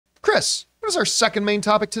Chris, what is our second main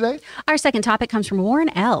topic today? Our second topic comes from Warren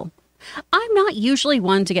L. I'm not usually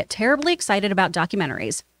one to get terribly excited about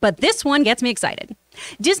documentaries, but this one gets me excited.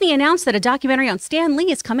 Disney announced that a documentary on Stan Lee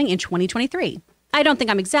is coming in 2023. I don't think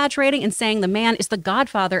I'm exaggerating in saying the man is the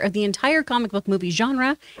godfather of the entire comic book movie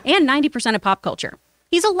genre and 90% of pop culture.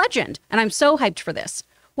 He's a legend, and I'm so hyped for this.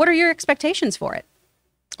 What are your expectations for it?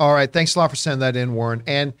 All right. Thanks a lot for sending that in, Warren.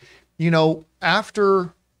 And, you know,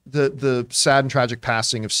 after the sad and tragic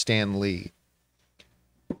passing of Stan Lee,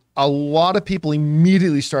 a lot of people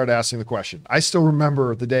immediately started asking the question. I still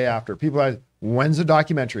remember the day after. People asked, when's a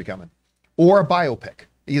documentary coming? Or a biopic.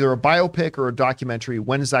 Either a biopic or a documentary.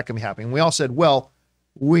 When is that going to be happening? And we all said, well,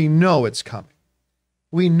 we know it's coming.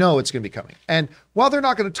 We know it's going to be coming. And while they're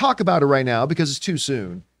not going to talk about it right now because it's too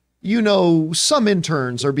soon, you know, some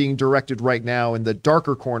interns are being directed right now in the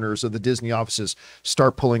darker corners of the Disney offices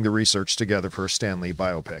start pulling the research together for a Stan Lee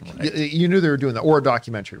biopic. Right. You knew they were doing that, or a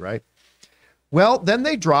documentary, right? Well, then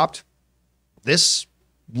they dropped this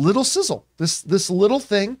little sizzle, this little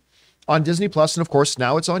thing on Disney Plus, and of course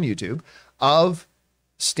now it's on YouTube, of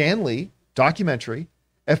Stan Lee documentary.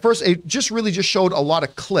 At first, it just showed a lot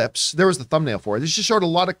of clips. There was the thumbnail for it. It just showed a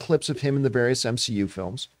lot of clips of him in the various MCU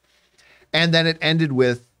films. And then it ended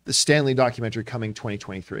with the Stan Lee documentary coming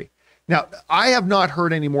 2023. Now, I have not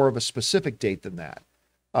heard any more of a specific date than that.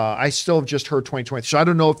 I still have just heard 2023. So I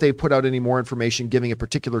don't know if they put out any more information giving a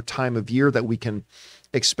particular time of year that we can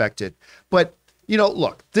expect it. But, you know,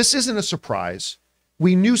 look, this isn't a surprise.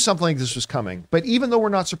 We knew something like this was coming. But even though we're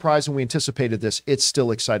not surprised and we anticipated this, it's still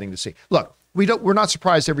exciting to see. Look, we're not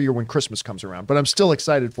surprised every year when Christmas comes around, but I'm still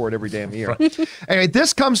excited for it every damn year. Right. Anyway,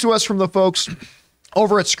 this comes to us from the folks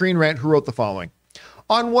over at Screen Rant who wrote the following.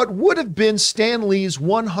 On what would have been Stan Lee's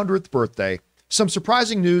 100th birthday, some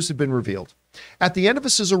surprising news had been revealed. At the end of a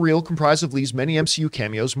sizzle reel comprised of Lee's many MCU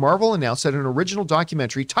cameos, Marvel announced that an original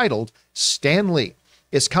documentary titled Stan Lee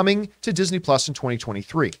is coming to Disney Plus in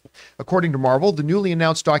 2023. According to Marvel, the newly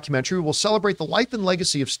announced documentary will celebrate the life and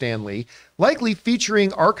legacy of Stan Lee, likely featuring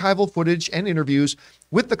archival footage and interviews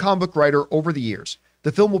with the comic book writer over the years.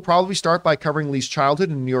 The film will probably start by covering Lee's childhood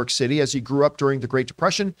in New York City as he grew up during the Great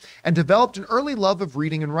Depression and developed an early love of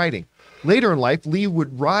reading and writing. Later in life, Lee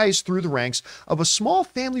would rise through the ranks of a small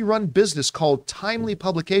family-run business called Timely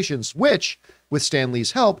Publications, which, with Stan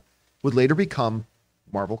Lee's help, would later become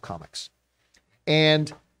Marvel Comics.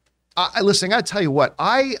 And listen, I got to tell you what,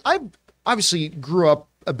 I obviously grew up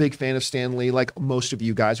a big fan of Stan Lee, like most of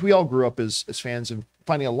you guys. We all grew up as fans and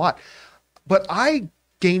finding a lot. But I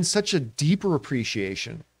gained such a deeper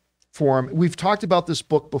appreciation for him. We've talked about this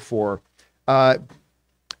book before.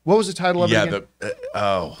 What was the title of it again?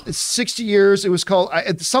 It's 60 years. It was called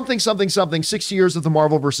something, 60 years of the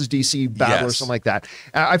Marvel versus DC battle or something like that.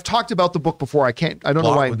 I've talked about the book before. I don't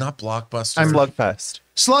know why. Not Blockbuster.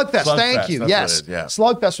 Slugfest. Thank you. Yes. Yeah.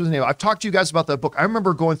 Slugfest was the name. I've talked to you guys about that book. I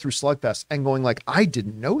remember going through Slugfest and going like, I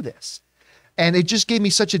didn't know this. And it just gave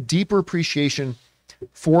me such a deeper appreciation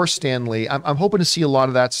for Stan Lee. I'm hoping to see a lot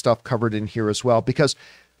of that stuff covered in here as well, because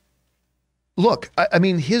look, I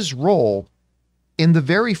mean, his role in the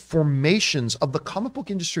very formations of the comic book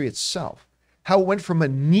industry itself, how it went from a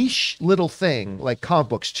niche little thing like comic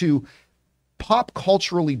books to pop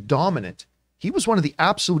culturally dominant. He was one of the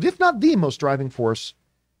absolute, if not the most driving force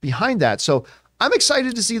behind that. So I'm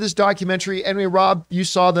excited to see this documentary. Anyway, Rob, you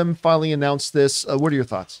saw them finally announce this. What are your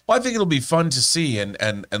thoughts? Well, I think it'll be fun to see,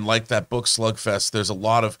 and like that book Slugfest, there's a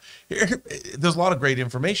lot of great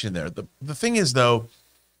information there. The thing is, though,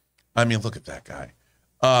 I mean, look at that guy.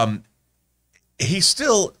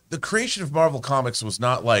 The creation of Marvel Comics was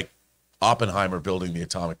not like Oppenheimer building the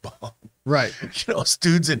atomic bomb. Right. You know,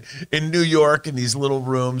 dudes in New York in these little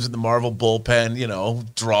rooms in the Marvel bullpen, you know,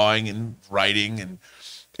 drawing and writing, and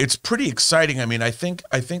it's pretty exciting. I mean, I think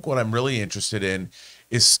what I'm really interested in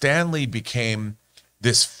is Stan Lee became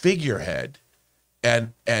this figurehead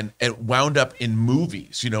and it wound up in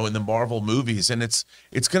movies, you know, in the Marvel movies. And it's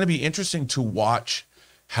going to be interesting to watch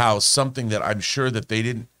how something that I'm sure that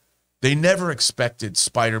they never expected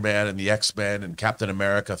Spider-Man and the X-Men and Captain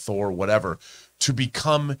America, Thor, whatever, to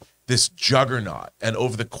become this juggernaut. And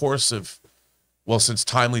over the course of, well, since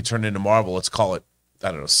Timely turned into Marvel, let's call it, I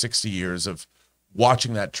don't know, 60 years of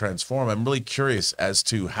watching that transform. I'm really curious as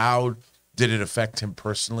to how did it affect him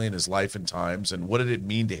personally in his life and times, and what did it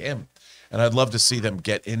mean to him? And I'd love to see them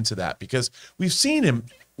get into that, because we've seen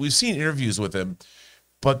interviews with him,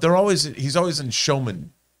 but he's always in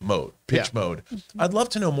showman mode, pitch mode. I'd love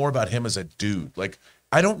to know more about him as a dude. Like,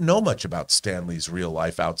 I don't know much about Stan Lee's real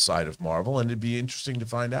life outside of Marvel, and it'd be interesting to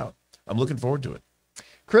find out. I'm looking forward to it.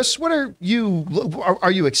 Chris, what are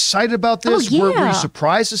you excited about this? Oh, yeah. Were you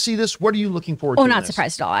surprised to see this? What are you looking forward to? Oh, not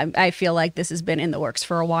surprised at all. I feel like this has been in the works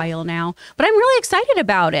for a while now, but I'm really excited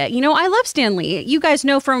about it. You know, I love Stan Lee. You guys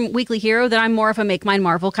know from Weekly Hero that I'm more of a Make Mine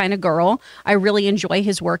Marvel kind of girl. I really enjoy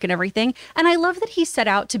his work and everything. And I love that he set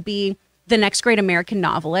out to be the next great American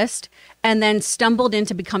novelist and then stumbled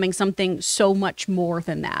into becoming something so much more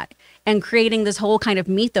than that, and creating this whole kind of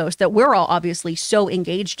mythos that we're all obviously so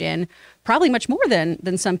engaged in, probably much more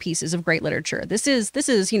than some pieces of great literature. This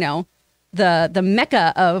is, you know, the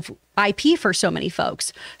mecca of IP for so many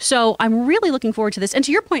folks. So I'm really looking forward to this. And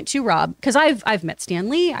to your point too, Rob, because I've met Stan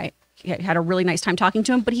Lee. I had a really nice time talking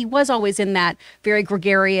to him, but he was always in that very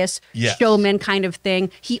gregarious showman kind of thing.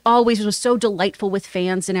 He always was so delightful with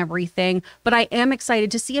fans and everything. But I am excited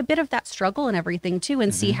to see a bit of that struggle and everything too,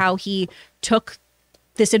 and see how he took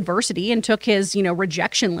this adversity and took his, you know,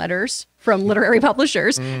 rejection letters from literary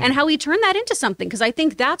publishers and how he turned that into something. Because I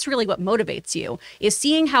think that's really what motivates you, is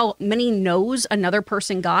seeing how many no's another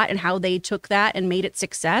person got and how they took that and made it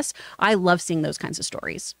success. I love seeing those kinds of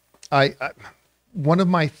stories. One of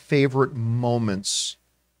my favorite moments,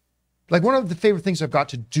 like one of the favorite things I've got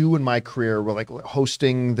to do in my career, were like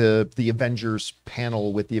hosting the Avengers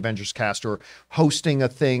panel with the Avengers cast, or hosting a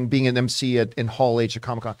thing, being an MC in Hall H at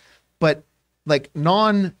Comic-Con. But like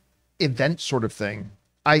non-event sort of thing,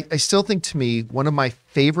 I still think, to me, one of my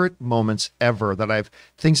favorite moments ever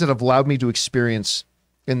things that have allowed me to experience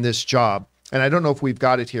in this job. And I don't know if we've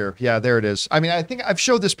got it here. Yeah, there it is. I mean, I think I've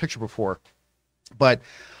showed this picture before, but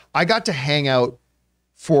I got to hang out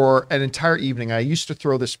for an entire evening. I used to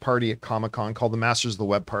throw this party at Comic-Con called the Masters of the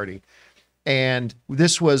Web Party. And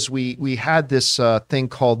this was, we had this thing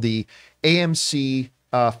called the AMC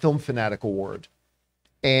Film Fanatic Award.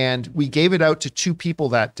 And we gave it out to two people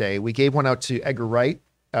that day. We gave one out to Edgar Wright,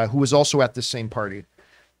 who was also at the same party,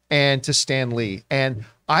 and to Stan Lee. And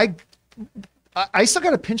I still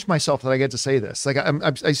got to pinch myself that I get to say this. Like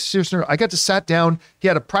I seriously, I got to sat down. He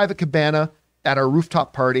had a private cabana at our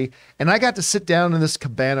rooftop party, and I got to sit down in this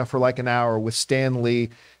cabana for like an hour with Stan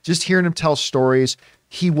Lee, just hearing him tell stories.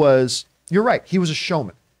 You're right, he was a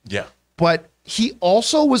showman. Yeah. But he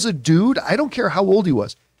also was a dude, I don't care how old he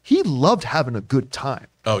was, he loved having a good time.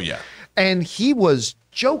 Oh, yeah. And he was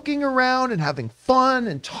joking around and having fun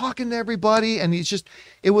and talking to everybody. And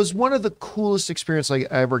it was one of the coolest experiences I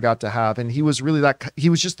ever got to have. And he was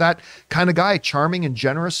just that kind of guy, charming and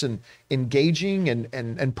generous and engaging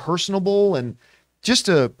and personable, and just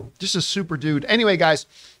a super dude. Anyway, guys,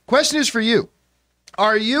 question is for you.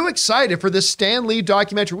 Are you excited for this Stan Lee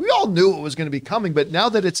documentary? We all knew it was going to be coming, but now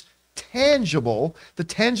that it's tangible, the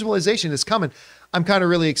tangibilization is coming, I'm kind of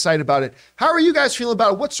really excited about it. How are you guys feeling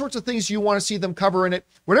about it? What sorts of things do you want to see them cover in it?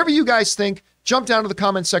 Whatever you guys think, jump down to the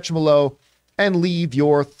comment section below and leave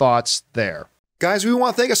your thoughts there. Guys, we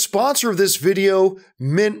want to thank a sponsor of this video,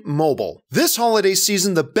 Mint Mobile. This holiday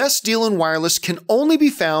season, the best deal in wireless can only be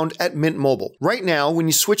found at Mint Mobile. Right now, when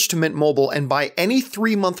you switch to Mint Mobile and buy any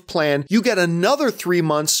 3-month plan, you get another 3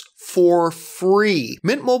 months for free.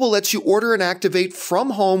 Mint Mobile lets you order and activate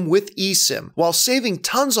from home with eSIM, while saving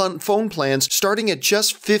tons on phone plans starting at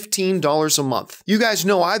just $15 a month. You guys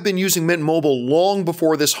know I've been using Mint Mobile long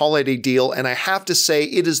before this holiday deal, and I have to say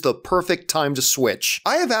it is the perfect time to switch.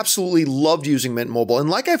 I have absolutely loved using Mint Mobile, and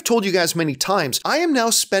like I've told you guys many times, I am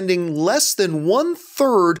now spending less than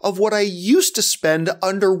 1/3 of what I used to spend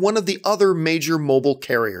under one of the other major mobile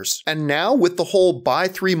carriers. And now, with the whole buy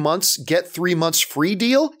 3 months, get 3 months free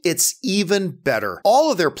deal, it's even better.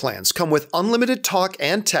 All of their plans come with unlimited talk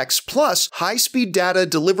and text, plus high-speed data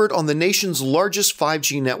delivered on the nation's largest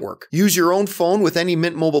 5G network. Use your own phone with any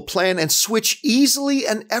Mint Mobile plan and switch easily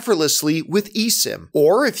and effortlessly with eSIM.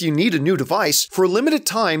 Or if you need a new device, for a limited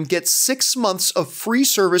time, get 6 months of free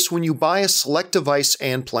service when you buy a select device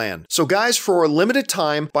and plan. So guys, for a limited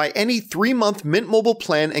time, buy any 3-month Mint Mobile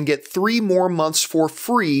plan and get 3 more months for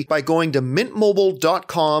free by going to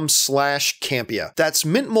mintmobile.com/Campea. That's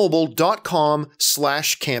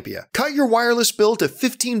mintmobile.com/Campea. Cut your wireless bill to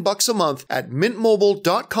 $15 a month at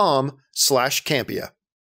mintmobile.com/Campea.